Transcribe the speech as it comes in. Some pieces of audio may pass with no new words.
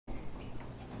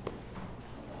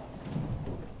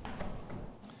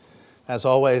As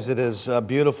always, it is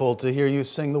beautiful to hear you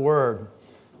sing the Word.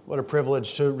 What a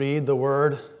privilege to read the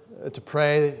Word, to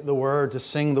pray the Word, to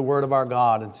sing the Word of our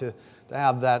God, and to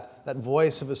have that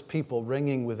voice of His people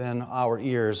ringing within our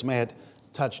ears. May it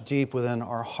touch deep within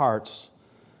our hearts.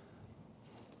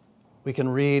 We can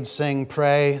read, sing,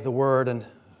 pray the Word, and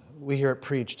we hear it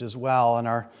preached as well.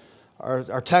 And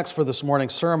our text for this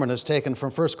morning's sermon is taken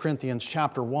from 1 Corinthians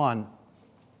chapter 1.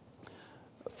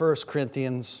 1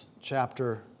 Corinthians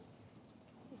chapter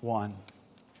 1.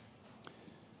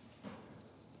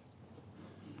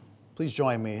 Please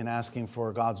join me in asking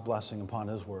for God's blessing upon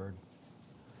His Word.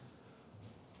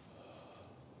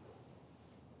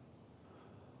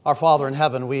 Our Father in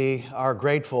heaven, we are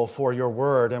grateful for your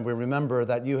Word, and we remember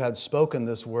that you had spoken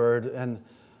this Word in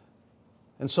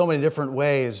so many different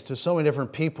ways to so many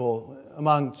different people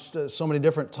amongst so many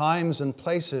different times and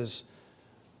places.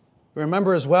 We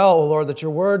remember as well, O Lord, that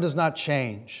your Word does not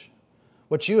change.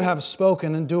 What you have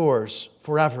spoken endures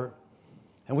forever.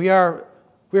 And we are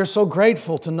so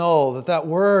grateful to know that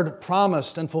Word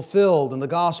promised and fulfilled in the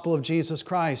gospel of Jesus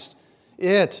Christ,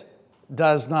 it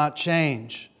does not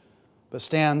change, but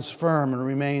stands firm and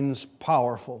remains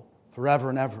powerful forever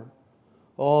and ever.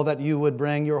 Oh, that you would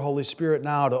bring your Holy Spirit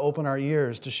now to open our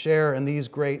ears to share in these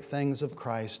great things of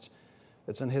Christ.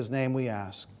 It's in His name we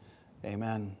ask.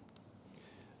 Amen.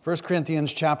 1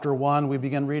 Corinthians chapter 1, we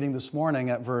begin reading this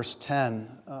morning at verse 10.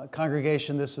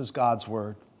 Congregation, this is God's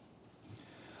Word.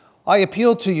 I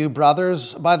appeal to you,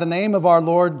 brothers, by the name of our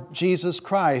Lord Jesus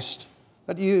Christ,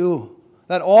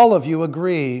 that all of you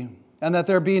agree, and that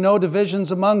there be no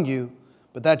divisions among you,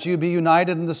 but that you be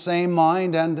united in the same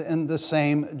mind and in the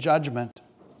same judgment.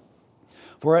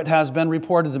 For it has been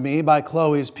reported to me by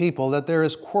Chloe's people that there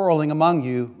is quarreling among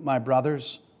you, my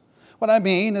brothers. What I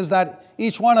mean is that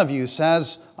each one of you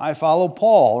says, I follow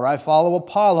Paul, or I follow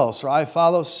Apollos, or I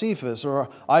follow Cephas, or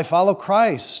I follow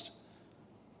Christ.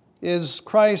 Is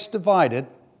Christ divided?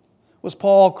 Was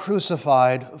Paul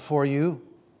crucified for you?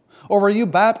 Or were you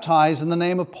baptized in the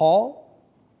name of Paul?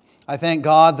 I thank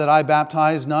God that I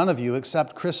baptized none of you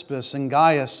except Crispus and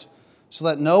Gaius, so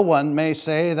that no one may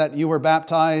say that you were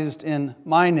baptized in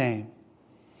my name.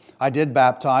 I did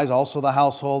baptize also the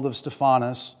household of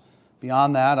Stephanas.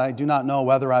 Beyond that, I do not know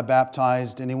whether I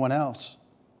baptized anyone else.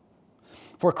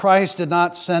 For Christ did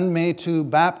not send me to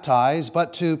baptize,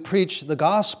 but to preach the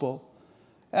gospel,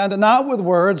 and not with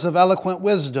words of eloquent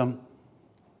wisdom,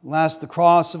 lest the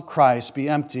cross of Christ be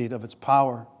emptied of its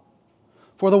power.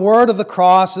 For the word of the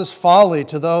cross is folly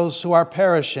to those who are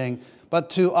perishing,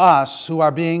 but to us who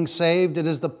are being saved it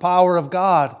is the power of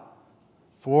God.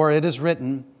 For it is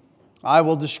written, I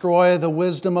will destroy the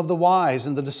wisdom of the wise,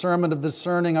 and the discernment of the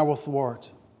discerning I will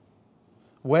thwart.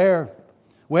 Where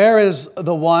is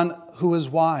the one who is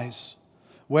wise?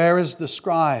 Where is the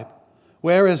scribe?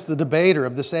 Where is the debater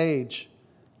of this age?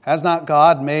 Has not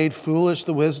God made foolish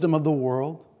the wisdom of the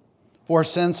world? For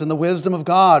since in the wisdom of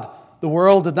God, the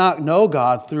world did not know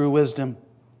God through wisdom,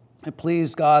 it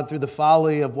pleased God through the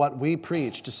folly of what we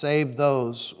preach to save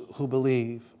those who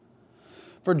believe.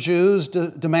 For Jews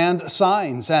demand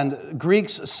signs, and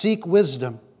Greeks seek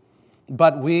wisdom.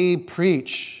 But we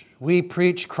preach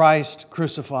Christ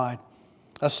crucified,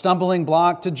 a stumbling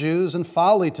block to Jews and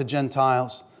folly to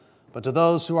Gentiles. But to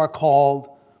those who are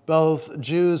called, both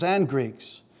Jews and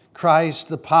Greeks, Christ,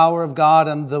 the power of God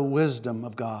and the wisdom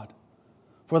of God.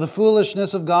 For the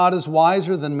foolishness of God is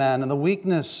wiser than men, and the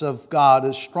weakness of God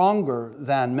is stronger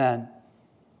than men.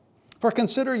 For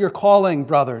consider your calling,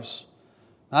 brothers.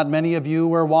 Not many of you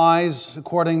were wise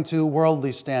according to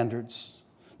worldly standards.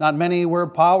 Not many were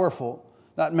powerful.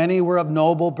 Not many were of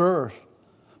noble birth.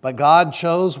 But God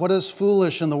chose what is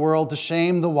foolish in the world to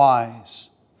shame the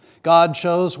wise. God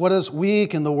chose what is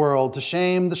weak in the world to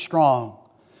shame the strong.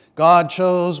 God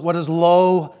chose what is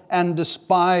low and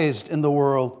despised in the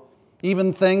world,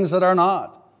 even things that are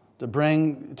not, to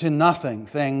bring to nothing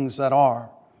things that are,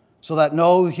 so that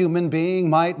no human being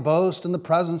might boast in the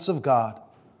presence of God.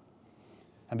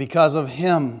 And because of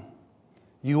Him,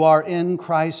 you are in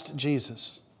Christ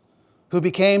Jesus, who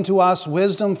became to us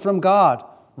wisdom from God,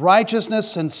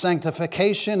 righteousness and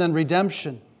sanctification and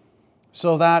redemption,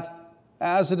 so that,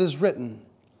 as it is written,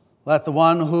 let the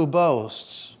one who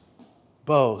boasts,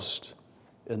 boast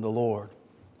in the Lord.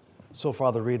 So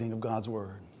far, the reading of God's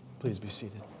Word. Please be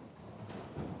seated.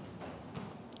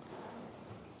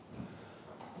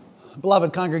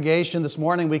 Beloved congregation, this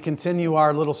morning we continue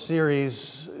our little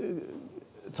series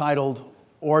titled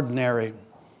Ordinary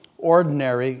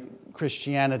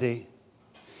Christianity.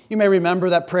 You may remember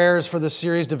that prayers for this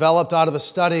series developed out of a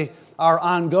study, our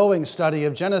ongoing study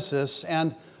of Genesis,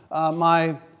 and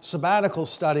my sabbatical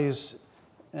studies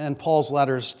and Paul's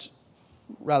letters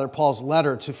rather Paul's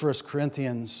letter to 1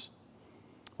 Corinthians.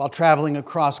 While traveling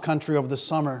across country over the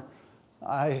summer,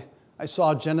 I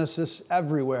saw Genesis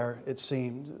everywhere, it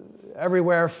seemed.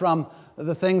 Everywhere from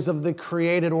the things of the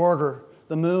created order,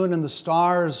 the moon and the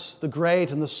stars, the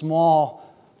great and the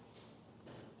small,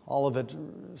 all of it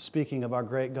speaking of our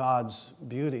great God's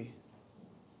beauty.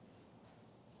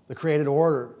 The created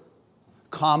order,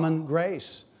 common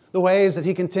grace, the ways that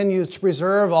He continues to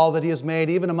preserve all that He has made,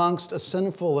 even amongst a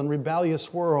sinful and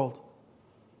rebellious world.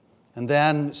 And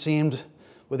then it seemed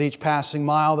with each passing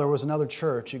mile there was another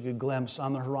church you could glimpse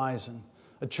on the horizon,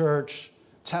 a church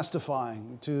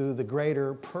testifying to the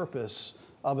greater purpose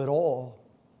of it all.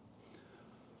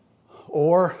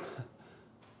 Or,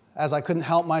 as I couldn't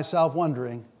help myself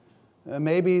wondering,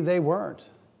 maybe they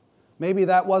weren't. Maybe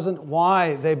that wasn't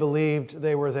why they believed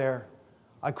they were there.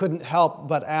 I couldn't help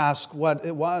but ask what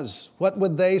it was. What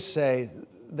would they say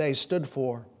they stood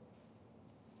for?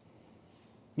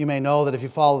 You may know that if you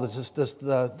follow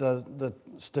the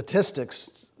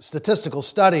statistical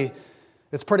study,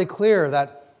 it's pretty clear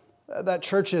that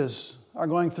churches are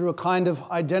going through a kind of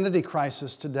identity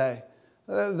crisis today.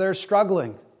 They're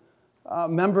struggling.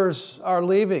 Members are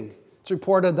leaving. It's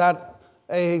reported that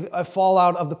a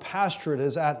fallout of the pastorate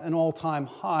is at an all-time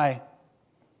high.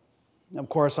 Of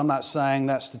course, I'm not saying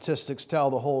that statistics tell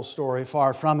the whole story,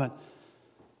 far from it.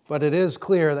 But it is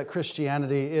clear that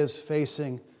Christianity is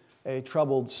facing a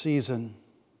troubled season.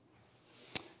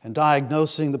 And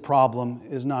diagnosing the problem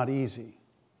is not easy.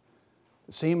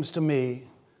 It seems to me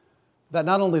that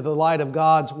not only the light of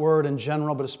God's Word in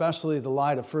general, but especially the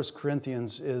light of 1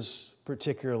 Corinthians is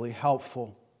particularly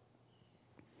helpful.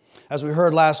 As we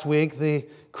heard last week, the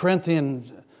Corinthian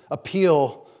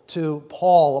appeal to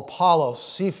Paul, Apollos,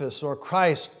 Cephas, or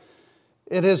Christ,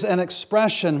 it is an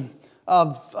expression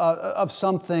of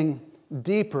something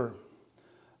deeper.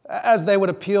 As they would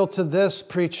appeal to this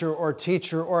preacher or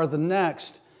teacher or the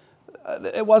next,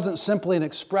 it wasn't simply an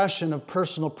expression of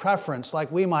personal preference,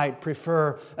 like we might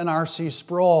prefer an R.C.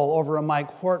 Sproul over a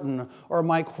Mike Horton, or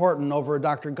Mike Horton over a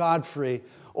Dr. Godfrey,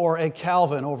 or a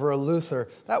Calvin over a Luther.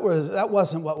 That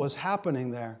wasn't what was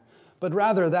happening there. But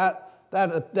rather,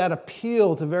 that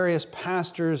appeal to various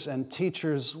pastors and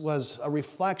teachers was a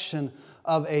reflection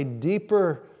of a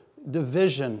deeper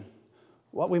division,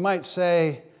 what we might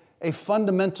say a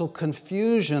fundamental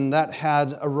confusion that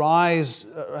had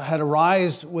arisen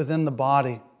within the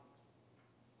body.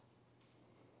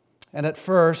 And at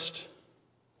first,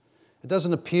 it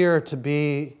doesn't appear to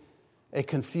be a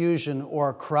confusion or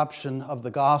a corruption of the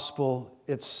gospel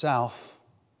itself.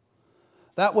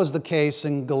 That was the case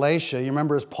in Galatia. You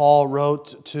remember as Paul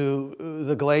wrote to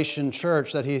the Galatian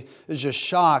church that he is just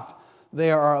shocked. They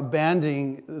are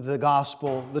abandoning the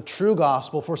gospel, the true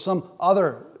gospel, for some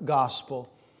other gospel.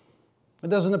 It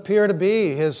doesn't appear to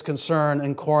be his concern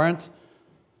in Corinth.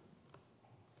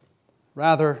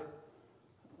 Rather,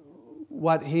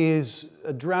 what he's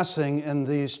addressing in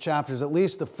these chapters, at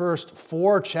least the first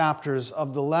 4 chapters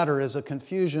of the letter, is a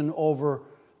confusion over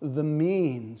the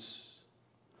means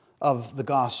of the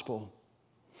gospel.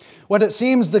 What it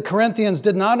seems the Corinthians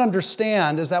did not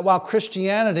understand is that while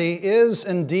Christianity is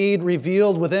indeed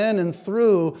revealed within and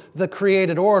through the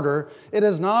created order, it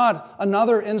is not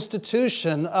another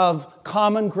institution of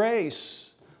common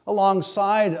grace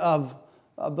alongside of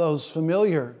those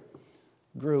familiar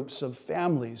groups of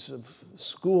families, of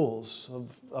schools,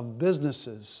 of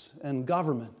businesses and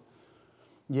government.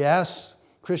 Yes,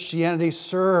 Christianity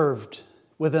served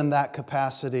within that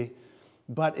capacity,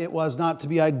 but it was not to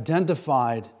be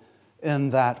identified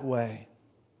in that way.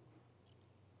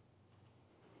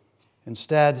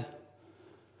 Instead,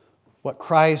 what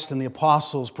Christ and the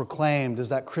apostles proclaimed is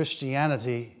that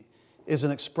Christianity is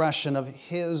an expression of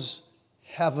His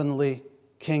heavenly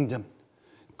kingdom.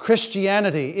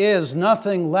 Christianity is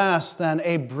nothing less than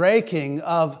a breaking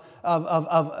of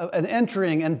an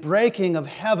entering and breaking of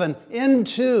heaven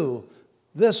into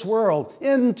this world,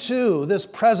 into this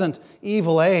present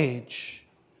evil age.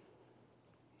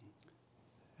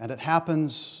 And it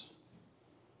happens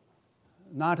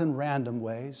not in random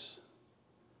ways.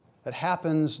 It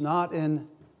happens not in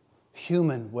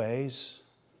human ways.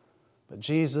 But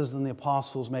Jesus and the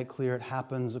apostles make clear it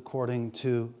happens according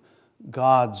to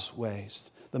God's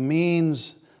ways. The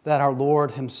means that our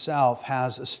Lord Himself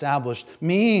has established.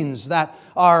 Means that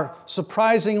are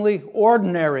surprisingly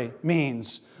ordinary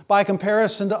means by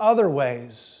comparison to other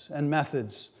ways and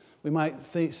methods. We might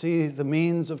see the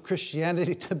means of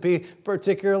Christianity to be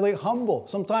particularly humble,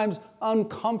 sometimes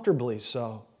uncomfortably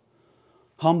so.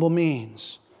 Humble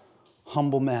means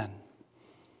humble men.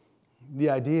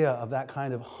 The idea of that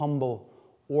kind of humble,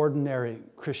 ordinary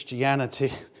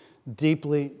Christianity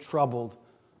deeply troubled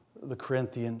the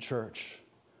Corinthian church,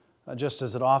 just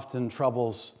as it often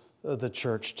troubles the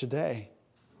church today.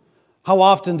 How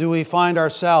often do we find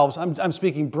ourselves, I'm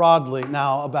speaking broadly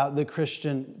now about the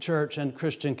Christian church and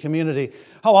Christian community,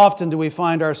 how often do we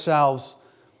find ourselves,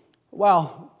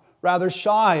 rather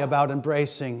shy about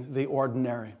embracing the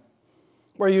ordinary?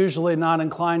 We're usually not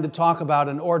inclined to talk about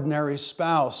an ordinary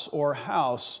spouse or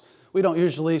house. We don't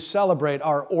usually celebrate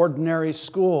our ordinary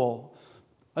school,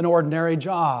 an ordinary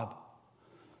job,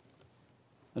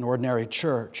 an ordinary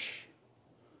church.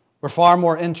 We're far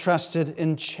more interested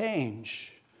in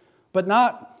change, but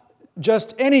not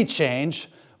just any change.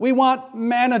 We want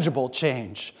manageable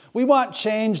change. We want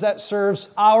change that serves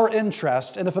our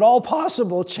interest, and if at all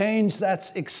possible, change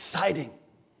that's exciting.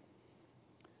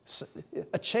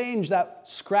 A change that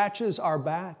scratches our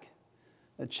back,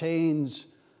 a change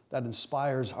that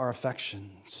inspires our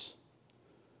affections.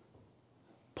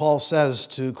 Paul says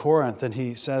to Corinth, and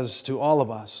he says to all of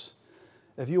us,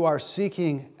 if you are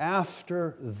seeking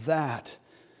after that,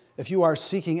 if you are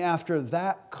seeking after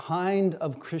that kind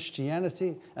of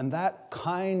Christianity and that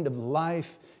kind of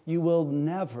life, you will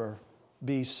never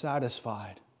be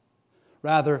satisfied.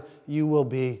 Rather, you will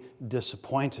be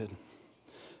disappointed.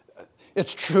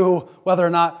 It's true whether or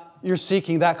not you're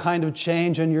seeking that kind of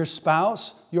change in your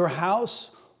spouse, your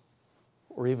house,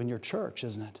 or even your church,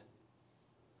 isn't it?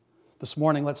 This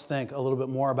morning, let's think a little bit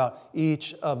more about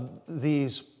each of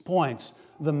these points.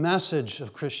 The message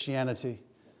of Christianity,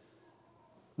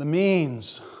 the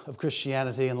means of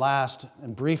Christianity, and last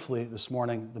and briefly this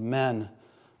morning, the men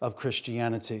of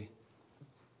Christianity.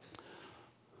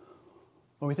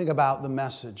 When we think about the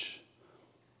message,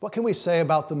 what can we say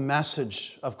about the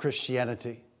message of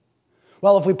Christianity?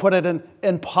 Well, if we put it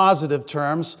in positive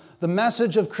terms, the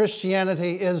message of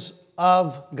Christianity is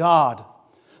of God.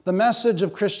 The message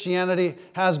of Christianity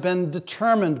has been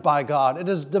determined by God. It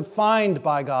is defined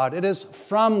by God. It is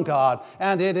from God,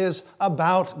 and it is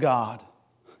about God.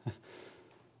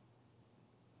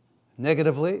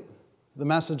 Negatively, the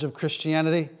message of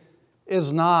Christianity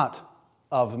is not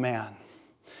of man.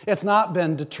 It's not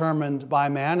been determined by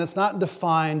man. It's not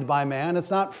defined by man. It's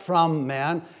not from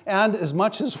man. And as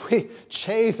much as we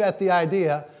chafe at the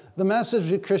idea, the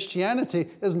message of Christianity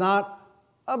is not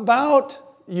about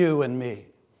you and me.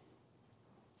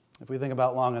 If we think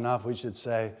about it long enough, we should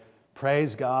say,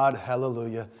 praise God,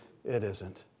 hallelujah, it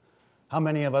isn't. How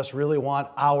many of us really want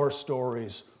our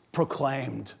stories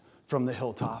proclaimed from the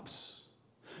hilltops?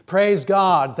 Praise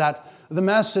God that the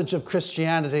message of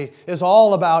Christianity is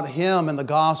all about Him and the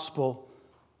gospel,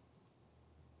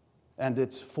 and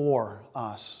it's for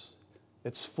us.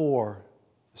 It's for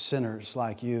sinners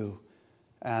like you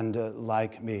and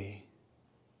like me.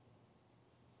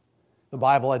 The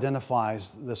Bible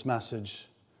identifies this message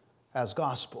as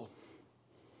gospel.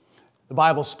 The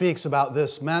Bible speaks about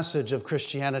this message of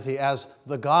Christianity as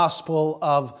the gospel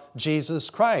of Jesus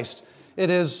Christ. It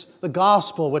is the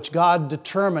gospel which God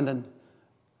determined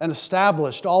and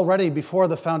established already before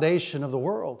the foundation of the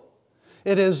world.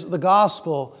 It is the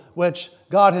gospel which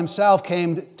God Himself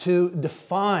came to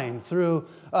define through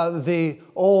the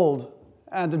Old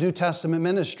and the New Testament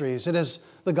ministries. It is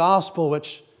the gospel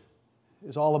which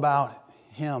is all about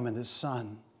Him and His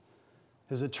Son,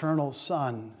 His eternal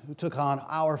Son, who took on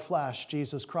our flesh,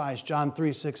 Jesus Christ. John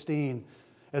 3:16.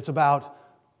 It's about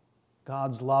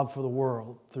God's love for the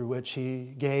world through which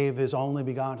He gave His only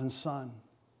begotten Son.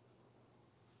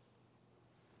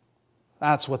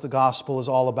 That's what the gospel is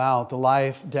all about, the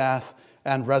life, death,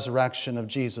 and resurrection of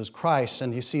Jesus Christ.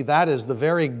 And you see, that is the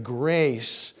very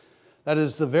grace, that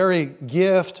is the very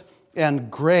gift and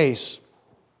grace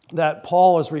that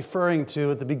Paul is referring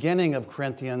to at the beginning of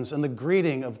Corinthians and the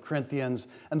greeting of Corinthians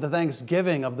and the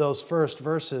thanksgiving of those first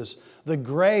verses. The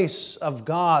grace of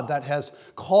God that has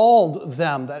called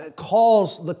them, that it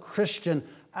calls the Christian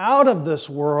out of this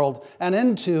world and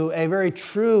into a very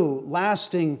true,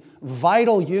 lasting,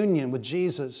 vital union with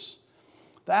Jesus.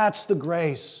 That's the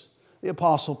grace the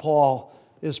Apostle Paul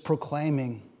is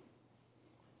proclaiming.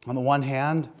 On the one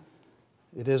hand,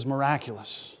 it is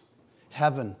miraculous.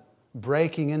 Heaven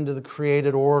breaking into the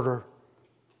created order.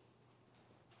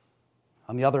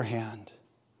 On the other hand,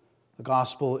 the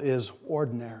gospel is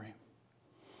ordinary.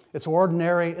 It's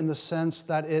ordinary in the sense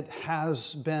that it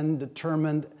has been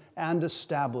determined and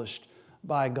established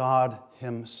by God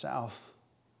Himself.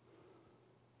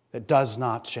 It does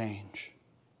not change.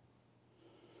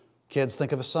 Kids,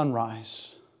 think of a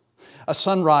sunrise. A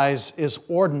sunrise is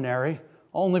ordinary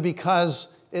only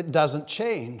because it doesn't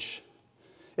change.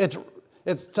 It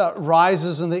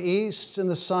rises in the east and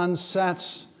the sun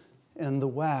sets in the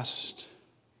west.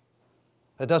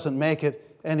 It doesn't make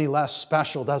it any less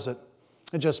special, does it?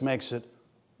 It just makes it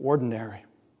ordinary.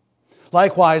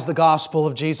 Likewise, the gospel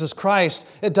of Jesus Christ,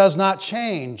 it does not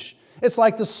change. It's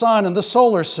like the sun and the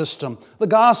solar system. The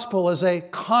gospel is a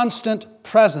constant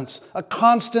presence, a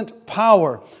constant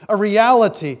power, a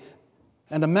reality,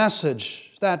 and a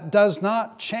message that does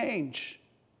not change.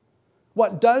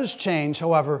 What does change,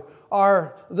 however,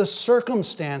 are the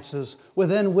circumstances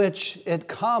within which it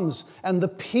comes and the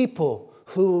people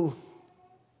who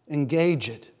engage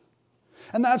it.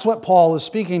 And that's what Paul is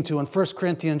speaking to in 1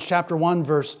 Corinthians chapter 1,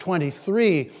 verse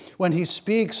 23, when he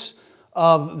speaks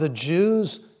of the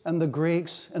Jews and the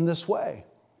Greeks in this way.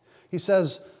 He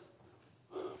says,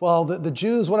 well, the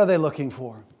Jews, what are they looking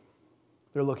for?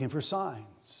 They're looking for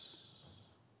signs.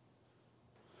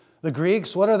 The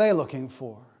Greeks, what are they looking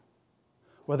for?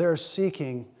 Well, they're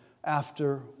seeking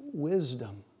after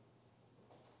wisdom.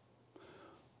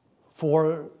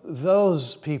 For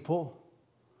those people,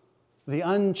 the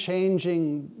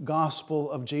unchanging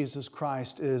gospel of Jesus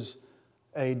Christ is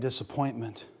a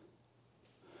disappointment.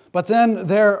 But then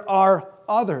there are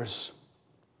others.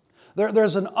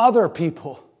 There's an other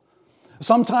people,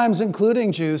 sometimes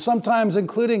including Jews, sometimes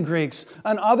including Greeks,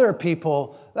 and other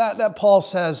people that Paul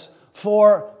says,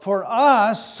 for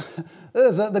us,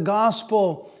 the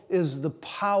gospel is the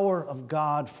power of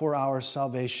God for our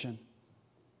salvation.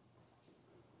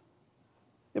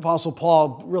 The Apostle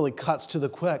Paul really cuts to the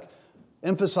quick,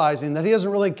 emphasizing that he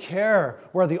doesn't really care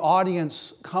where the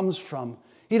audience comes from.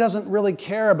 He doesn't really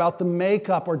care about the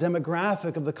makeup or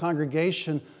demographic of the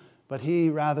congregation, but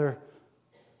he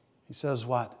says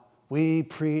what? We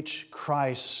preach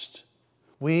Christ.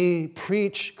 We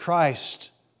preach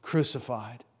Christ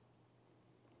crucified.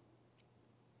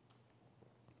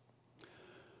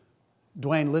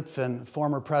 Dwayne Litvin,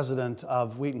 former president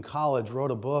of Wheaton College,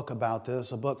 wrote a book about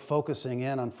this, a book focusing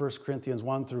in on 1 Corinthians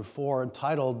 1 through 4,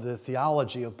 entitled The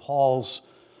Theology of Paul's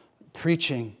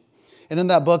Preaching. And in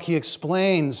that book, he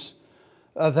explains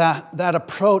that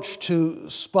approach to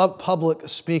public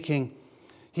speaking.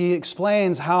 He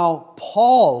explains how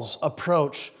Paul's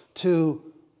approach to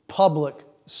public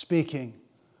speaking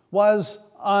was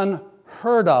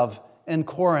unheard of in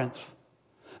Corinth.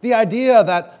 The idea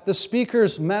that the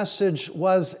speaker's message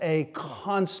was a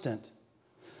constant.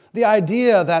 The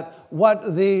idea that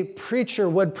what the preacher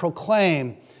would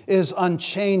proclaim is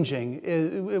unchanging.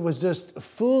 It was just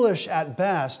foolish at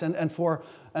best. And for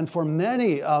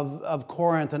many of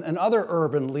Corinth and other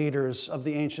urban leaders of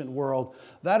the ancient world,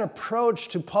 that approach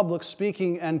to public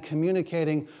speaking and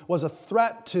communicating was a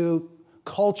threat to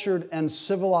cultured and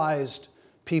civilized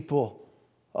people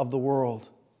of the world.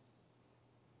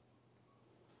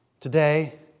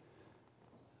 Today,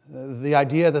 the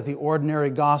idea that the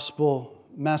ordinary gospel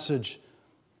message,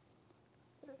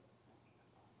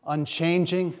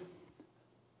 unchanging,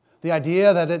 the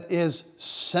idea that it is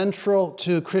central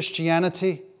to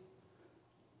Christianity,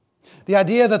 the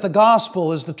idea that the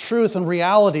gospel is the truth and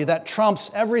reality that trumps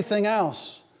everything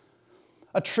else,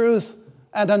 a truth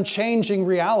and unchanging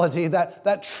reality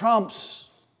that trumps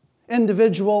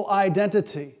individual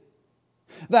identity,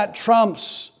 that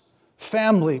trumps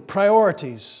family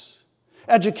priorities,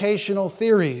 educational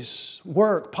theories,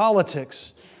 work,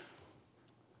 politics.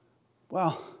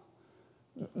 Well,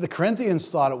 the Corinthians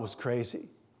thought it was crazy.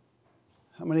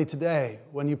 How many today,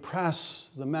 when you press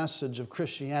the message of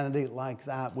Christianity like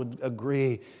that, would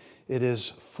agree it is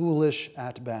foolish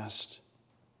at best?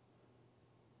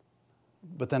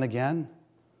 But then again,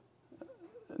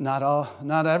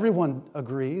 not everyone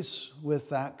agrees with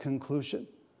that conclusion.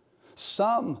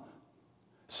 Some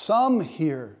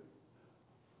hear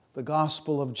the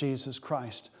gospel of Jesus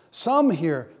Christ. Some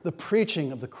hear the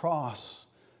preaching of the cross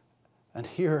and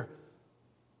hear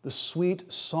the sweet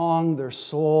song their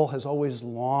soul has always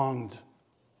longed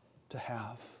to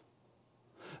have.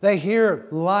 They hear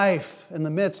life in the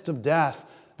midst of death.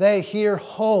 They hear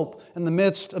hope in the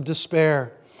midst of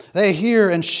despair. They hear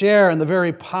and share in the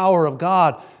very power of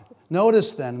God.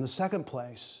 Notice then, in the second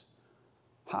place,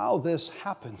 how this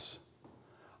happens.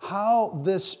 How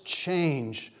this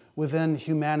change within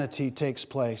humanity takes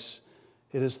place.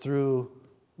 It is through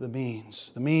the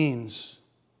means. The means.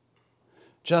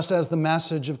 Just as the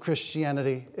message of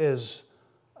Christianity is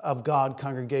of God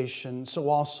congregation, so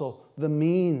also the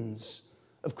means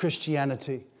of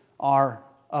Christianity are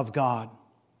of God.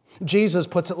 Jesus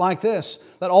puts it like this,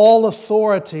 that all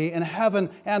authority in heaven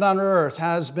and on earth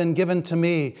has been given to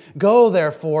me. Go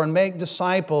therefore and make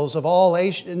disciples of all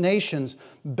nations,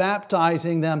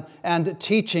 baptizing them and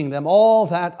teaching them all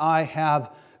that I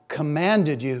have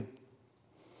commanded you.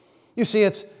 You see,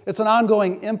 it's an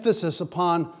ongoing emphasis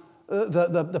upon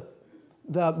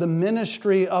the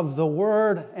ministry of the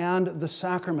Word and the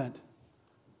sacrament.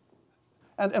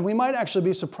 And we might actually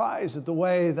be surprised at the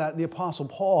way that the Apostle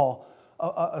Paul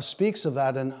speaks of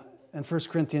that in 1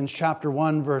 Corinthians chapter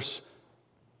 1, verse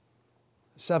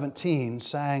 17,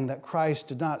 saying that Christ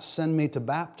did not send me to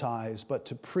baptize, but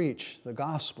to preach the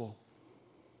gospel.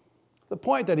 The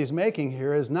point that he's making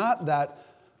here is not that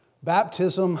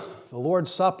baptism, the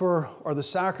Lord's Supper, or the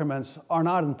sacraments are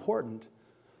not important.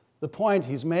 The point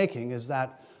he's making is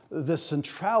that the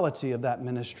centrality of that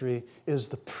ministry is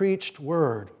the preached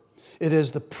word. It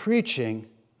is the preaching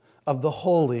of the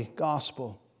holy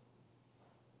gospel.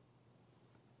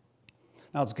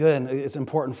 Now it's good, it's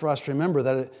important for us to remember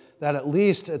that at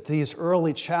least at these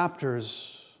early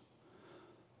chapters,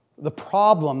 the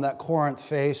problem that Corinth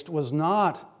faced was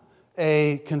not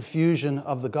a confusion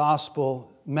of the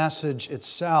gospel message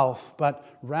itself, but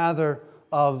rather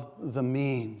of the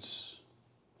means.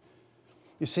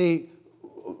 You see,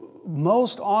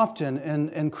 most often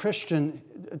in Christian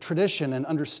tradition and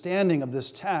understanding of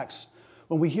this text,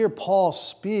 when we hear Paul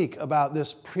speak about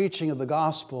this preaching of the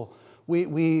gospel,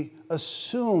 we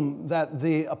assume that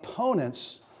the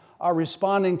opponents are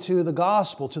responding to the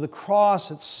gospel, to the cross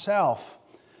itself.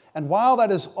 And while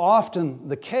that is often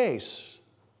the case,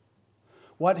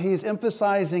 what he's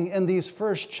emphasizing in these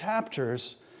first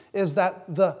chapters is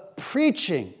that the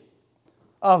preaching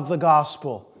of the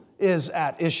gospel is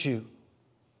at issue.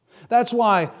 That's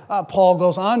why Paul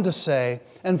goes on to say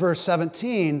in verse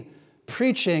 17,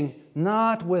 preaching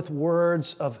not with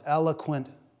words of eloquent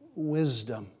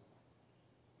wisdom.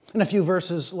 And a few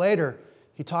verses later,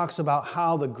 he talks about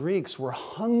how the Greeks were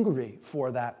hungry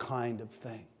for that kind of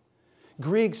thing.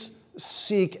 Greeks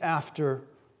seek after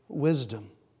wisdom.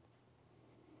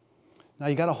 Now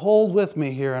you got to hold with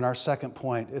me here in our second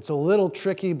point. It's a little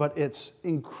tricky, but it's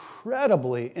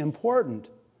incredibly important.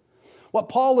 What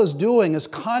Paul is doing is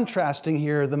contrasting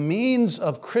here the means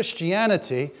of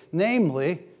Christianity,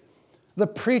 namely the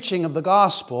preaching of the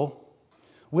gospel,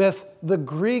 with the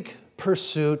Greek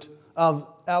pursuit of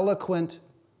eloquent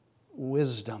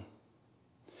wisdom.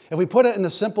 If we put it in a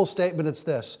simple statement, it's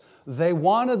this: they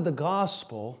wanted the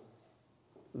gospel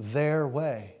their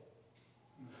way.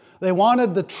 They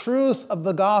wanted the truth of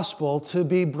the gospel to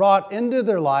be brought into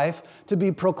their life, to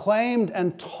be proclaimed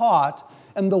and taught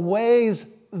in the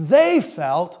ways they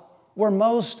felt were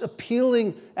most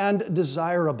appealing and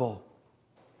desirable.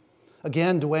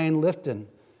 Again, Dwayne Lifton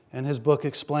in his book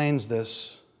explains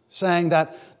this, saying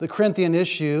that the Corinthian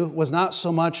issue was not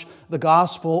so much the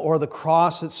gospel or the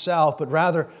cross itself, but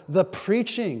rather the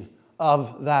preaching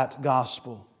of that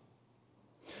gospel.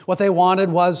 What they wanted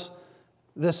was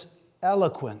this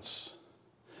eloquence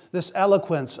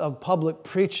of public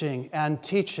preaching and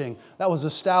teaching that was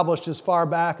established as far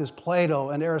back as Plato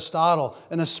and Aristotle,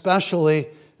 and especially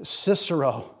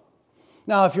Cicero.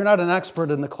 Now, if you're not an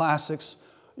expert in the classics,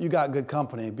 you got good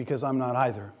company, because I'm not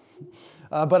either.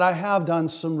 But I have done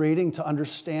some reading to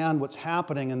understand what's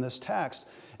happening in this text.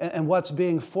 And what's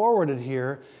being forwarded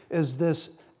here is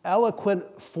this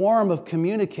eloquent form of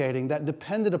communicating that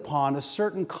depended upon a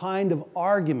certain kind of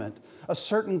argument, a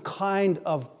certain kind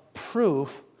of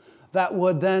proof that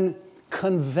would then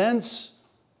convince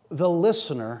the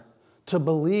listener to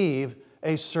believe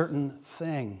a certain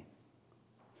thing.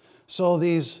 So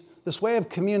this way of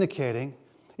communicating,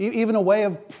 even a way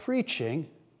of preaching,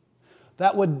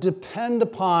 that would depend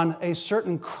upon a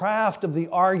certain craft of the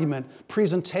argument,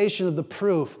 presentation of the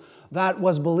proof, that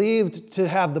was believed to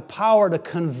have the power to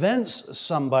convince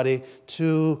somebody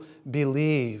to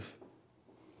believe.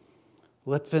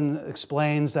 Litvin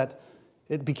explains that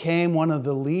it became one of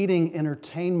the leading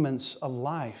entertainments of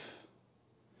life.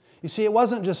 You see, it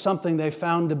wasn't just something they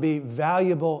found to be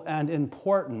valuable and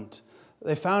important.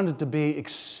 They found it to be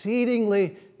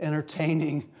exceedingly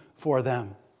entertaining for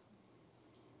them.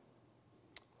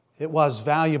 It was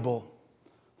valuable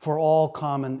for all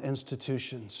common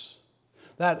institutions.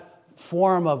 That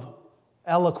form of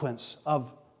eloquence,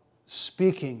 of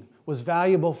speaking, was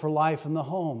valuable for life in the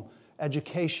home,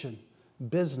 education,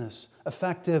 business,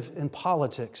 effective in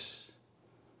politics.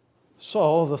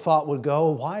 So the thought would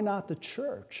go, why not the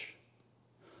church?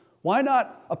 Why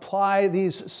not apply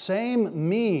these same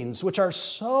means, which are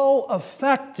so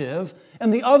effective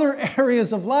in the other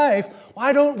areas of life?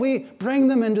 Why don't we bring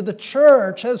them into the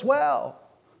church as well?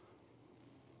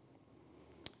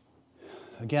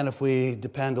 Again, if we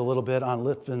depend a little bit on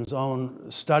Litvin's own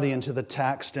study into the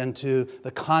text and to the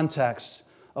context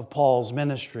of Paul's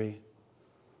ministry,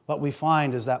 what we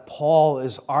find is that Paul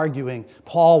is arguing.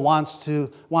 Paul wants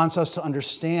us to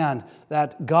understand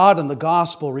that God and the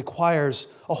gospel requires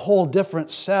a whole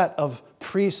different set of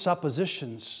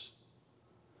presuppositions.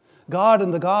 God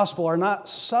and the gospel are not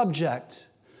subject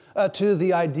to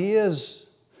the ideas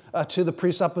to the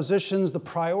presuppositions, the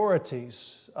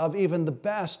priorities of even the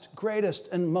best, greatest,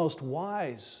 and most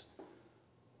wise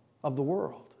of the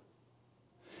world.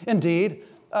 Indeed,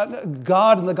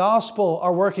 God and the gospel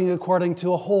are working according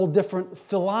to a whole different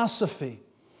philosophy,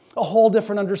 a whole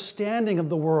different understanding of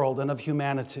the world and of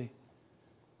humanity.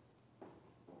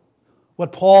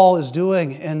 What Paul is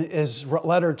doing in his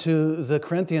letter to the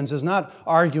Corinthians is not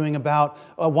arguing about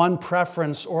one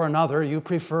preference or another. You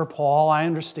prefer Paul, I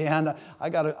understand.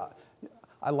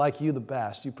 I like you the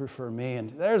best. You prefer me. And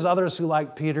there's others who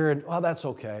like Peter, and well, that's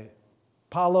okay.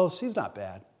 Apollos, he's not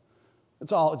bad.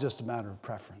 It's all just a matter of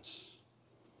preference.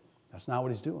 That's not what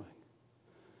he's doing.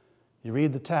 You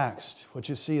read the text, what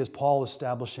you see is Paul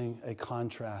establishing a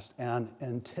contrast, an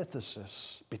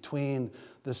antithesis between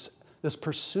this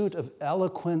pursuit of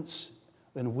eloquence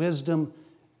and wisdom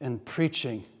and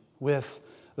preaching with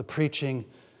the preaching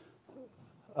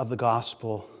of the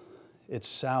gospel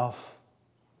itself.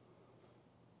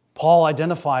 Paul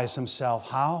identifies himself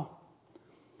how?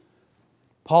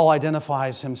 Paul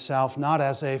identifies himself not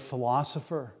as a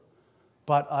philosopher,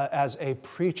 but as a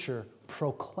preacher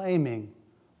proclaiming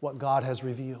what God has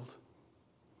revealed.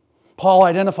 Paul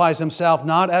identifies himself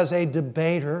not as a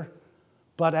debater,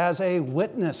 but as a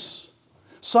witness.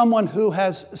 Someone who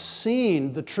has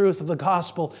seen the truth of the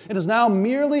gospel and is now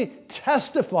merely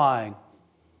testifying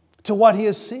to what he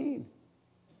has seen.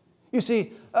 You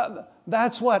see,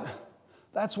 that's what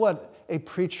a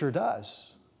preacher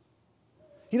does.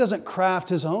 He doesn't craft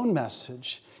his own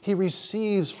message. He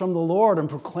receives from the Lord and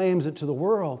proclaims it to the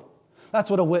world. That's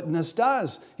what a witness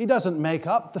does. He doesn't make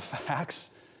up the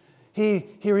facts. He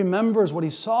remembers what he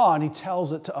saw and he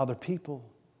tells it to other people.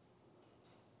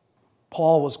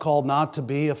 Paul was called not to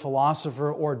be a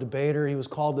philosopher or debater. He was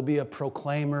called to be a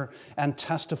proclaimer and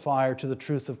testifier to the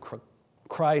truth of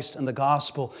Christ and the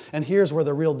gospel. And here's where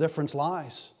the real difference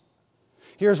lies.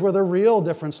 Here's where the real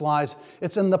difference lies.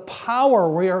 It's in the power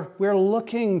we're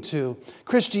looking to.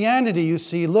 Christianity, you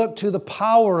see, looked to the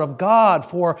power of God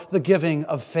for the giving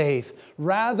of faith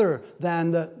rather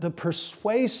than the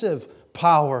persuasive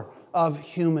power of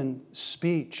human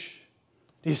speech.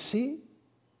 Do you see?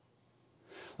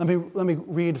 Let me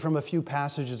read from a few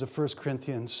passages of 1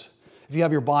 Corinthians. If you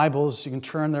have your Bibles, you can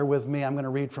turn there with me. I'm going to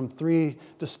read from 3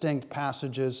 distinct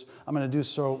passages. I'm going to do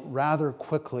so rather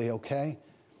quickly, okay?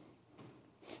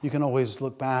 You can always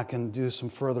look back and do some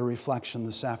further reflection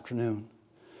this afternoon.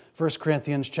 1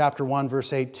 Corinthians chapter 1,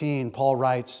 verse 18, Paul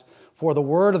writes, "For the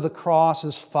word of the cross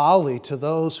is folly to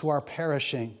those who are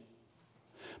perishing,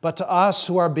 but to us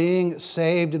who are being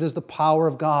saved, it is the power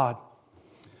of God."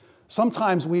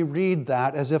 Sometimes we read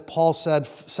that as if Paul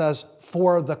says,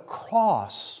 "For the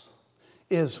cross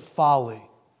is folly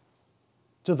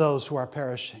to those who are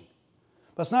perishing."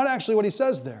 That's not actually what he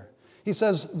says there. He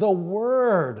says, the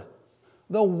word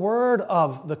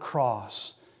of the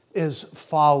cross is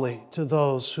folly to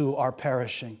those who are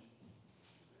perishing.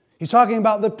 He's talking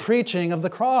about the preaching of the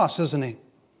cross, isn't he?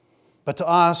 But to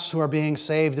us who are being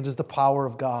saved, it is the power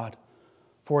of God.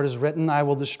 For it is written, "I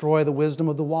will destroy the wisdom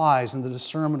of the wise, and the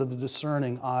discernment of the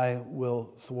discerning I will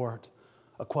thwart."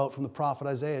 A quote from the prophet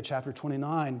Isaiah, chapter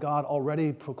 29. God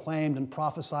already proclaimed and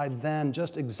prophesied then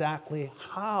just exactly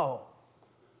how.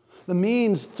 The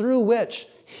means through which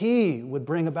he would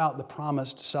bring about the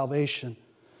promised salvation.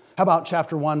 How about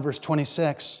chapter 1, verse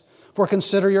 26? "For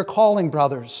consider your calling,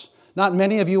 brothers. Not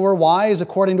many of you were wise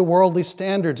according to worldly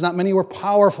standards. Not many were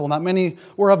powerful. Not many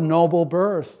were of noble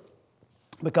birth.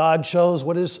 But God chose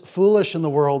what is foolish in the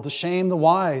world to shame the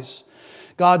wise.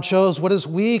 God chose what is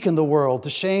weak in the world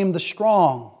to shame the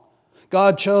strong.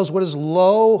 God chose what is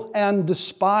low and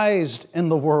despised in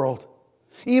the world,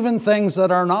 even things that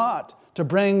are not, to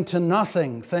bring to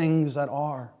nothing things that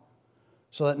are,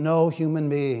 so that no human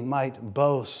being might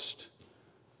boast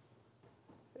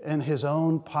in his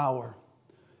own power,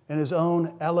 in his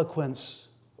own eloquence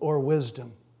or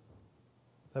wisdom,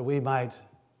 that we might,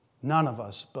 none of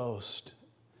us, boast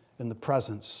in the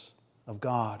presence of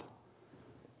God."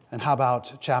 And how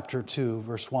about chapter 2,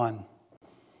 verse 1?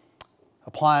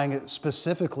 Applying it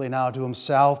specifically now to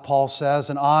himself, Paul says,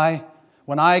 "And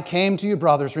when I came to you,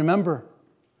 brothers, remember,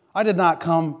 I did not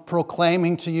come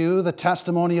proclaiming to you the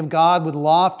testimony of God with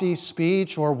lofty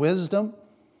speech or wisdom,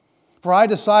 for I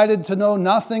decided to know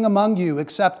nothing among you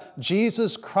except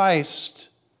Jesus Christ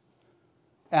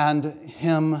and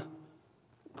Him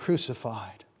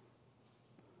crucified."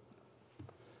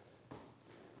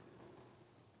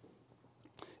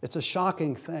 It's a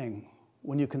shocking thing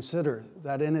when you consider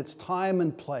that in its time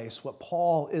and place, what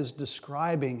Paul is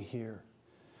describing here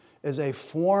is a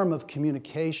form of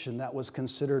communication that was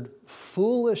considered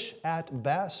foolish at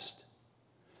best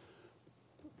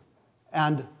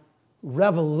and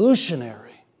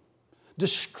revolutionary,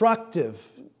 destructive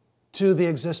to the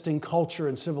existing culture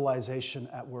and civilization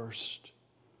at worst.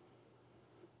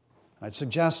 I'd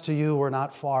suggest to you we're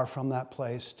not far from that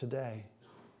place today.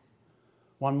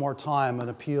 One more time, an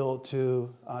appeal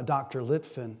to Dr.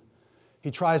 Litvin.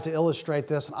 He tries to illustrate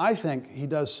this, and I think he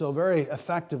does so very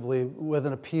effectively with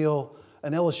an appeal,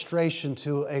 an illustration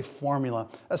to a formula,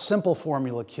 a simple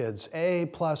formula, kids. A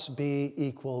plus B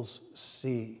equals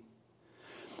C.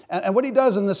 And what he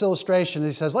does in this illustration,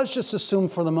 he says, let's just assume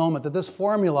for the moment that this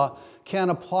formula can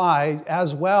apply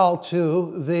as well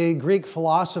to the Greek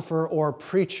philosopher or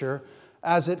preacher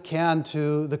as it can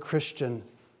to the Christian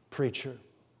preacher.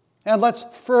 And let's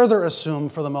further assume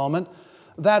for the moment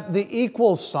that the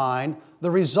equal sign,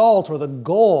 the result or the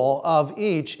goal of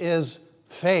each is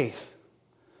faith,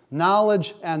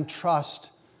 knowledge and trust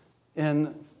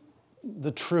in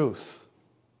the truth.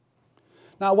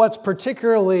 Now, what's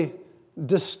particularly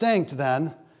distinct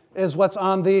then is what's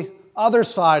on the other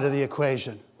side of the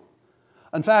equation.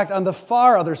 In fact, on the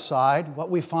far other side,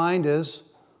 what we find is,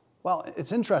 well,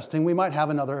 it's interesting, we might have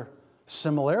another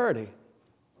similarity.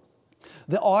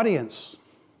 The audience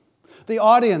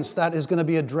that is going to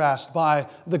be addressed by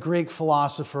the Greek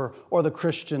philosopher or the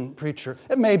Christian preacher,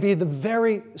 it may be the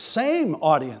very same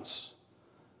audience.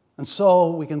 And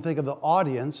so we can think of the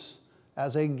audience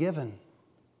as a given.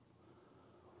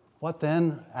 What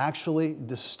then actually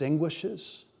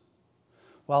distinguishes?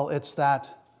 Well, it's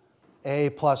that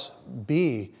A plus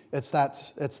B. It's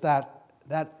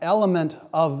that element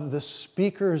of the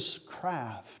speaker's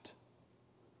craft.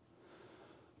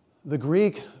 The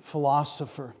Greek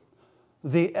philosopher,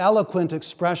 the eloquent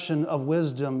expression of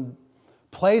wisdom,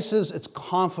 places its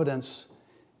confidence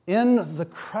in the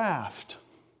craft,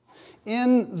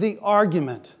 in the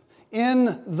argument,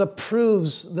 in the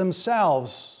proofs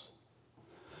themselves.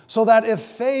 So that if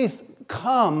faith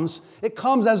comes, it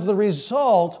comes as the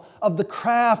result of the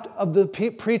craft of the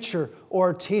preacher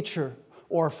or teacher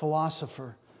or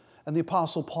philosopher. And the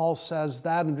Apostle Paul says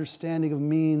that understanding of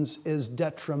means is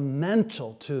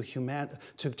detrimental to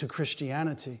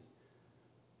Christianity.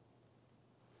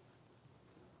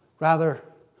 Rather,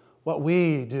 what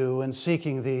we do in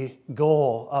seeking the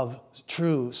goal of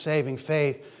true saving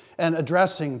faith and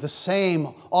addressing the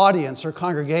same audience or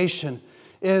congregation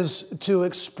is to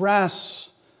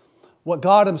express what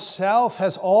God Himself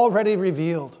has already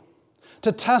revealed,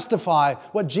 to testify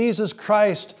what Jesus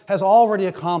Christ has already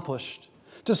accomplished,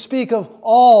 to speak of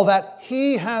all that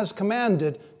He has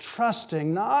commanded,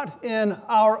 trusting not in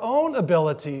our own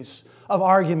abilities of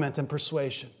argument and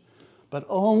persuasion, but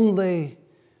only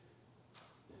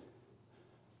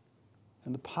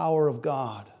in the power of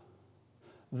God,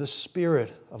 the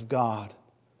Spirit of God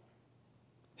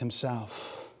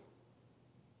Himself.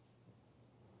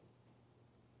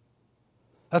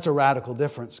 That's a radical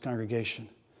difference, congregation.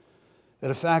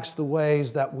 It affects the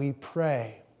ways that we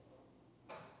pray.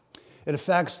 It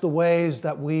affects the ways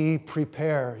that we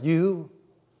prepare, you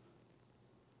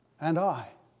and I.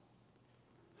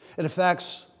 It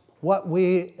affects what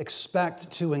we expect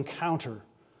to encounter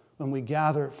when we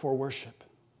gather for worship.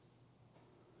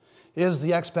 Is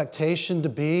the expectation to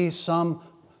be some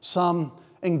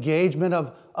engagement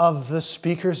of the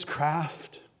speaker's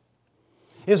craft?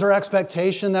 Is our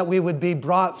expectation that we would be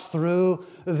brought through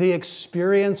the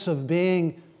experience of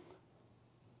being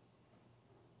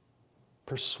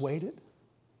persuaded?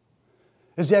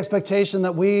 Is the expectation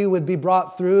that we would be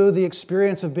brought through the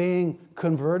experience of being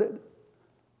converted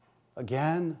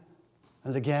again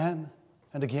and again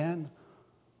and again?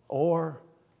 Or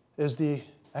is the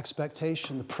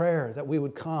expectation, the prayer, that we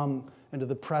would come into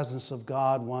the presence of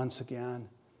God once again,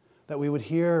 that we would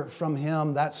hear from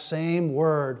Him that same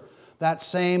word, that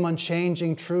same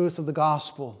unchanging truth of the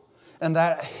gospel, and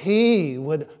that He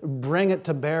would bring it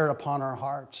to bear upon our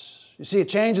hearts? You see, it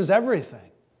changes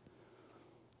everything.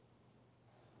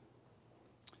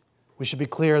 We should be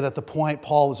clear that the point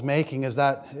Paul is making is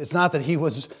that it's not that he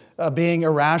was being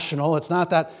irrational. It's not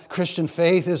that Christian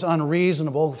faith is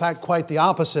unreasonable. In fact, quite the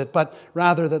opposite. But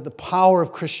rather that the power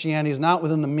of Christianity is not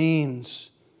within the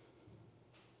means.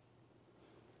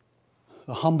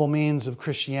 The humble means of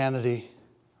Christianity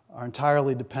are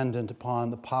entirely dependent upon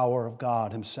the power of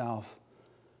God Himself,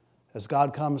 as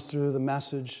God comes through the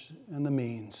message and the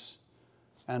means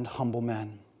and humble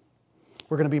men.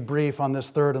 We're going to be brief on this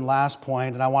third and last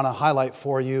point, and I want to highlight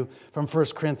for you from 1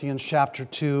 Corinthians chapter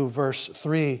 2, verse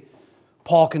 3.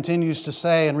 Paul continues to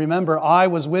say, "And remember, I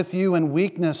was with you in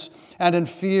weakness and in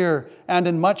fear and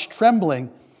in much trembling,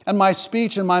 and my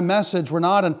speech and my message were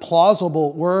not in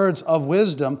plausible words of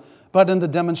wisdom, but in the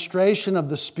demonstration of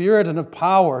the Spirit and of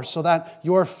power, so that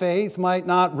your faith might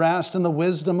not rest in the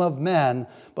wisdom of men,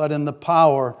 but in the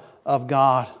power of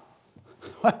God.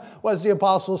 What's the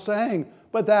apostle saying?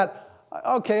 But that,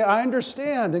 okay, I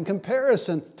understand in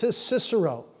comparison to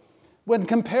Cicero, when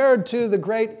compared to the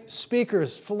great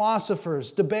speakers,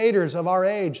 philosophers, debaters of our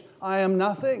age, I am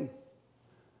nothing.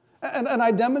 And I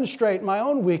demonstrate my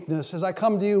own weakness as I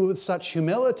come to you with such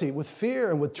humility, with fear,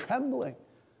 and with trembling.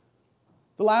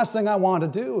 The last thing I want to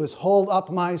do is hold up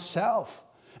myself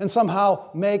and somehow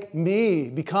make me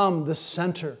become the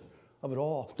center of it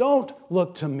all. Don't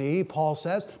look to me, Paul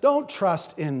says. Don't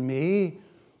trust in me.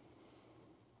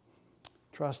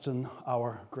 Trust in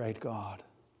our great God.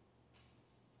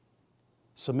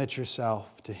 Submit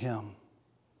yourself to Him.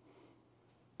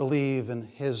 Believe in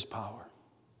His power.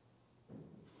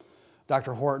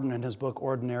 Dr. Horton, in his book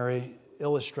Ordinary,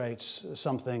 illustrates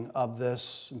something of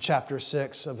this. In chapter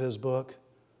 6 of his book,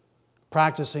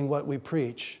 Practicing What We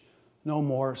Preach, No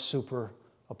More Super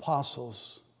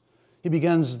Apostles. He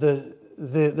begins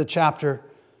the chapter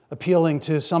appealing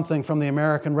to something from the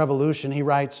American Revolution. He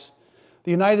writes,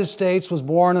 "The United States was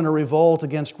born in a revolt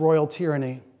against royal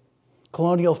tyranny.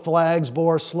 Colonial flags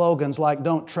bore slogans like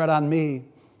 'Don't tread on me,'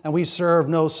 and 'We serve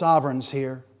no sovereigns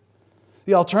here.'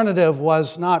 The alternative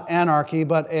was not anarchy,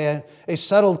 but a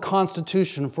settled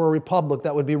constitution for a republic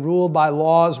that would be ruled by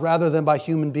laws rather than by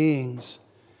human beings.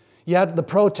 Yet the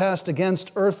protest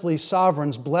against earthly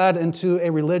sovereigns bled into a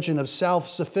religion of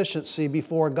self-sufficiency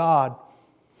before God.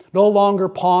 No longer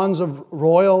pawns of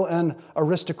royal and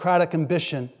aristocratic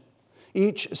ambition,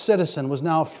 each citizen was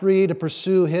now free to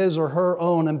pursue his or her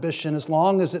own ambition as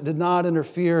long as it did not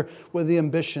interfere with the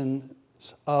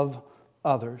ambitions of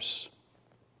others."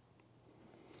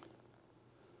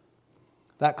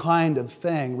 That kind of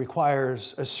thing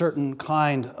requires a certain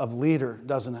kind of leader,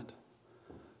 doesn't it?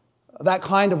 That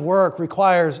kind of work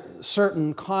requires a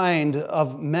certain kind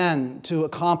of men to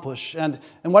accomplish. And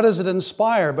what does it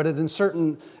inspire? But it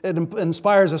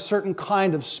inspires a certain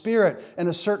kind of spirit and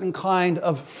a certain kind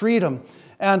of freedom.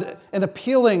 And in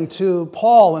appealing to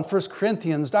Paul in 1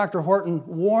 Corinthians, Dr. Horton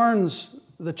warns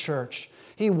the church.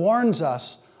 He warns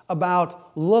us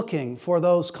about looking for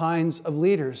those kinds of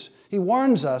leaders. He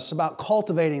warns us about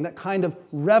cultivating that kind of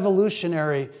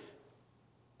revolutionary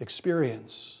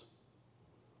experience.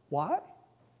 Why?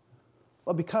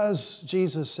 Well, because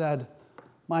Jesus said,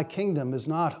 "My kingdom is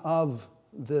not of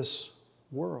this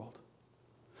world."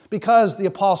 Because the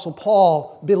Apostle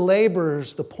Paul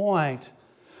belabors the point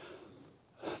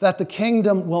that the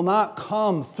kingdom will not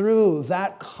come through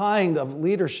that kind of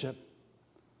leadership.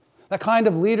 That kind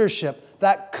of leadership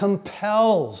that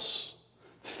compels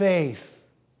faith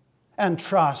and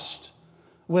trust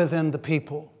within the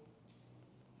people.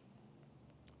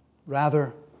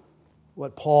 Rather,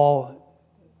 what Paul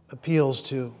appeals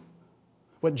to,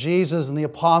 what Jesus and the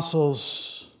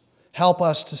apostles help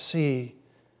us to see,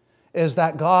 is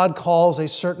that God calls a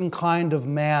certain kind of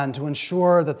man to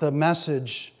ensure that the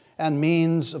message and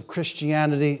means of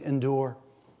Christianity endure.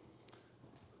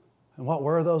 And what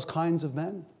were those kinds of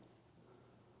men?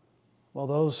 Well,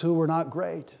 those who were not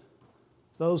great,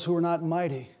 those who were not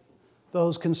mighty,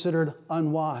 those considered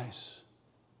unwise.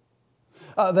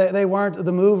 They weren't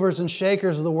the movers and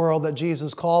shakers of the world that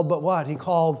Jesus called, but what? He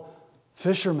called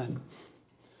fishermen.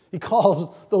 He calls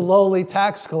the lowly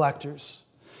tax collectors.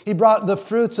 He brought the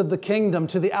fruits of the kingdom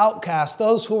to the outcast,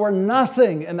 those who were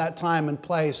nothing in that time and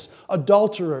place,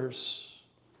 adulterers,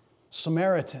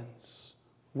 Samaritans,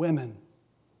 women.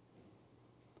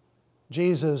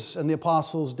 Jesus and the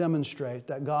apostles demonstrate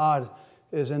that God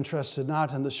is interested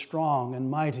not in the strong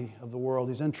and mighty of the world.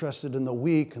 He's interested in the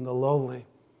weak and the lowly.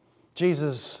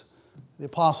 Jesus, the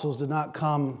apostles, did not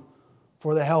come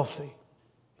for the healthy.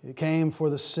 He came for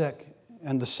the sick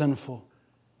and the sinful.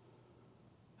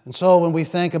 And so when we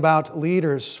think about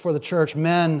leaders for the church,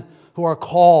 men who are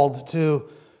called to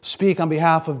speak on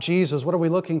behalf of Jesus, what are we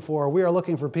looking for? We are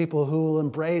looking for people who will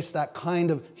embrace that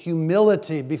kind of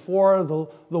humility before the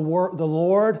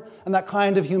Lord and that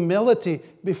kind of humility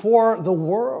before the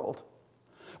world.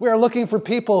 We are looking for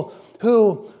people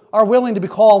who are willing to be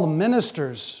called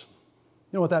ministers.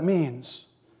 You know what that means?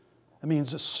 It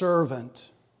means a servant.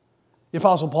 The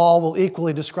Apostle Paul will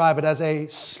equally describe it as a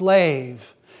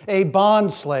slave, a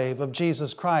bondslave of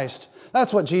Jesus Christ.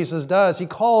 That's what Jesus does. He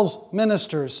calls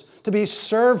ministers to be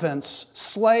servants,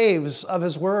 slaves of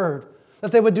His word,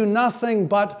 that they would do nothing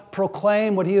but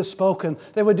proclaim what He has spoken.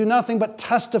 They would do nothing but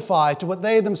testify to what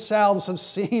they themselves have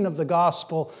seen of the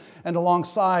gospel. And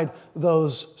alongside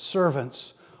those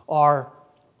servants are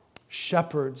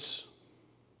shepherds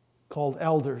called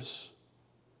elders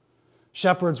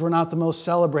Shepherds were not the most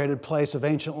celebrated place of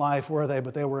ancient life, were they?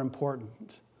 But they were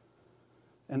important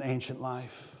in ancient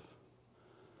life.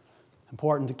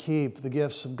 Important to keep the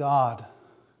gifts of God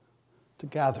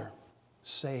together,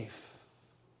 safe,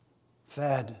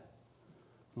 fed.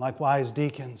 Likewise,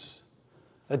 deacons.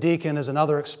 A deacon is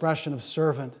another expression of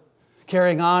servant,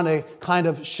 carrying on a kind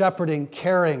of shepherding,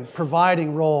 caring,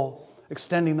 providing role,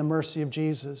 extending the mercy of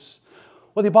Jesus.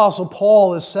 What the Apostle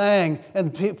Paul is saying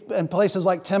in places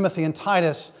like Timothy and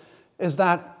Titus is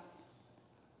that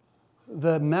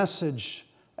the message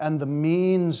and the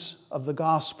means of the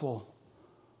gospel,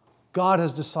 God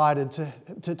has decided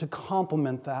to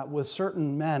complement that with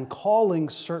certain men, calling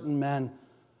certain men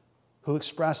who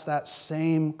express that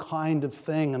same kind of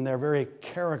thing in their very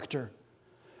character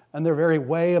and their very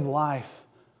way of life.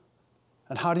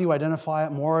 And how do you identify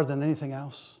it more than anything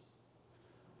else?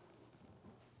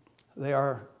 They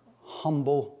are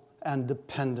humble and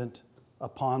dependent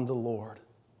upon the Lord,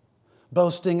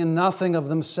 boasting in nothing of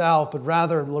themselves, but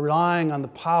rather relying on the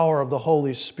power of the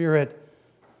Holy Spirit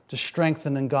to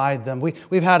strengthen and guide them.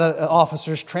 We've had an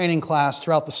officers training class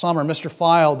throughout the summer. Mr.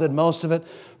 File did most of it.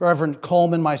 Reverend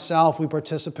Coleman, myself, we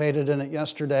participated in it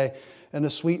yesterday. And a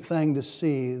sweet thing to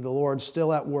see the Lord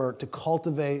still at work to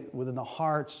cultivate within the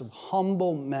hearts of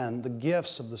humble men the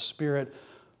gifts of the Spirit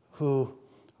who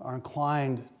are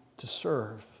inclined to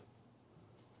serve.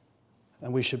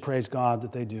 And we should praise God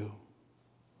that they do.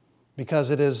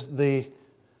 Because it is the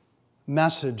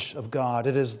message of God,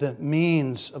 it is the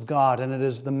means of God, and it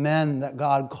is the men that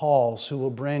God calls who will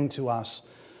bring to us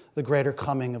the greater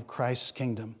coming of Christ's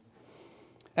kingdom.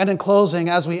 And in closing,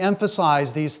 as we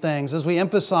emphasize these things, as we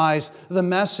emphasize the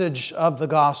message of the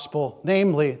gospel,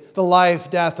 namely the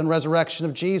life, death, and resurrection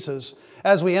of Jesus,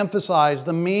 as we emphasize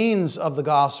the means of the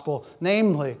gospel,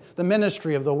 namely the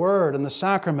ministry of the word and the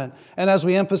sacrament, and as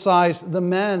we emphasize the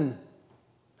men,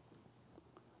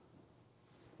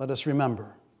 let us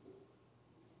remember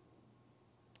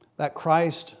that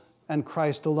Christ and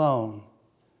Christ alone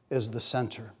is the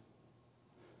center.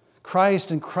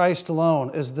 Christ and Christ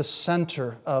alone is the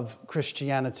center of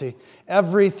Christianity.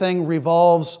 Everything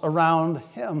revolves around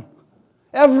Him.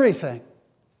 Everything.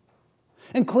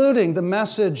 Including the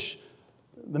message,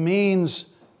 the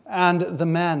means, and the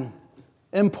men.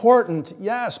 Important,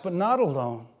 yes, but not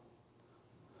alone.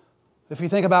 If you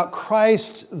think about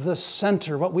Christ, the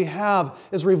center, what we have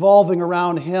is revolving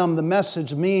around Him, the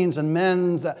message, means, and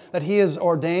men that He has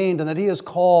ordained and that He has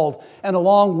called. And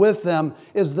along with them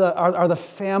are the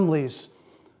families,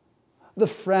 the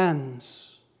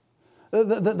friends,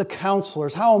 the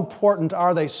counselors. How important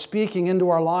are they speaking into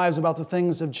our lives about the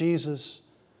things of Jesus?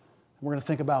 We're going to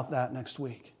think about that next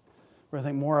week. We're going to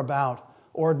think more about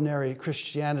ordinary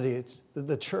Christianity, it's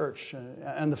the church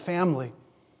and the family.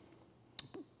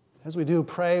 As we do,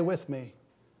 pray with me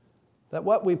that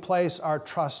what we place our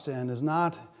trust in is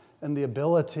not in the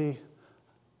ability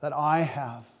that I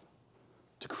have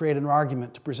to create an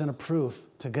argument, to present a proof,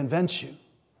 to convince you.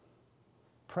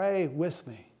 Pray with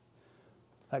me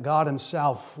that God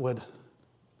Himself would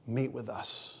meet with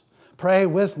us. Pray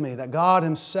with me that God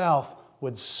Himself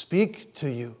would speak to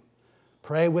you.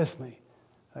 Pray with me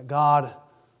that God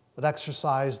would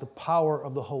exercise the power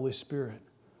of the Holy Spirit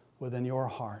within your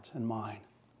heart and mine.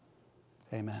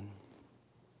 Amen.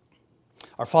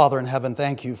 Our Father in heaven,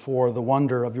 thank You for the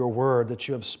wonder of Your word that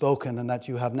You have spoken and that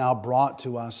You have now brought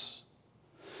to us.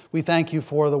 We thank You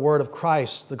for the word of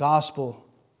Christ, the gospel.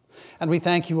 And we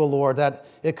thank You, O Lord, that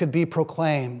it could be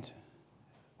proclaimed.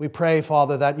 We pray,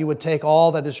 Father, that You would take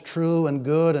all that is true and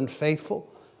good and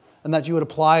faithful and that You would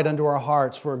apply it unto our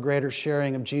hearts for a greater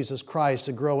sharing of Jesus Christ,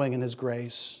 a growing in His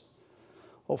grace.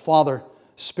 Oh, Father,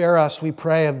 spare us, we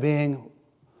pray, of being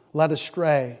led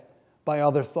astray by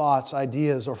other thoughts,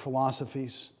 ideas, or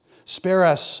philosophies. Spare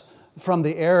us from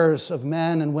the errors of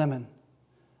men and women.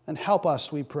 And help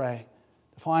us, we pray,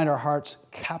 to find our hearts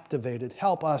captivated.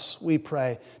 Help us, we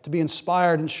pray, to be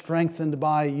inspired and strengthened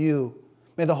by You.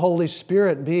 May the Holy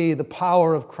Spirit be the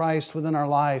power of Christ within our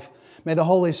life. May the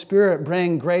Holy Spirit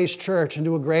bring Grace Church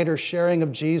into a greater sharing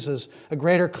of Jesus, a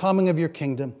greater coming of Your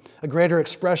kingdom, a greater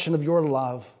expression of Your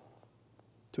love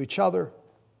to each other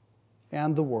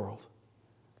and the world.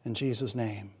 In Jesus'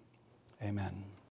 name, amen.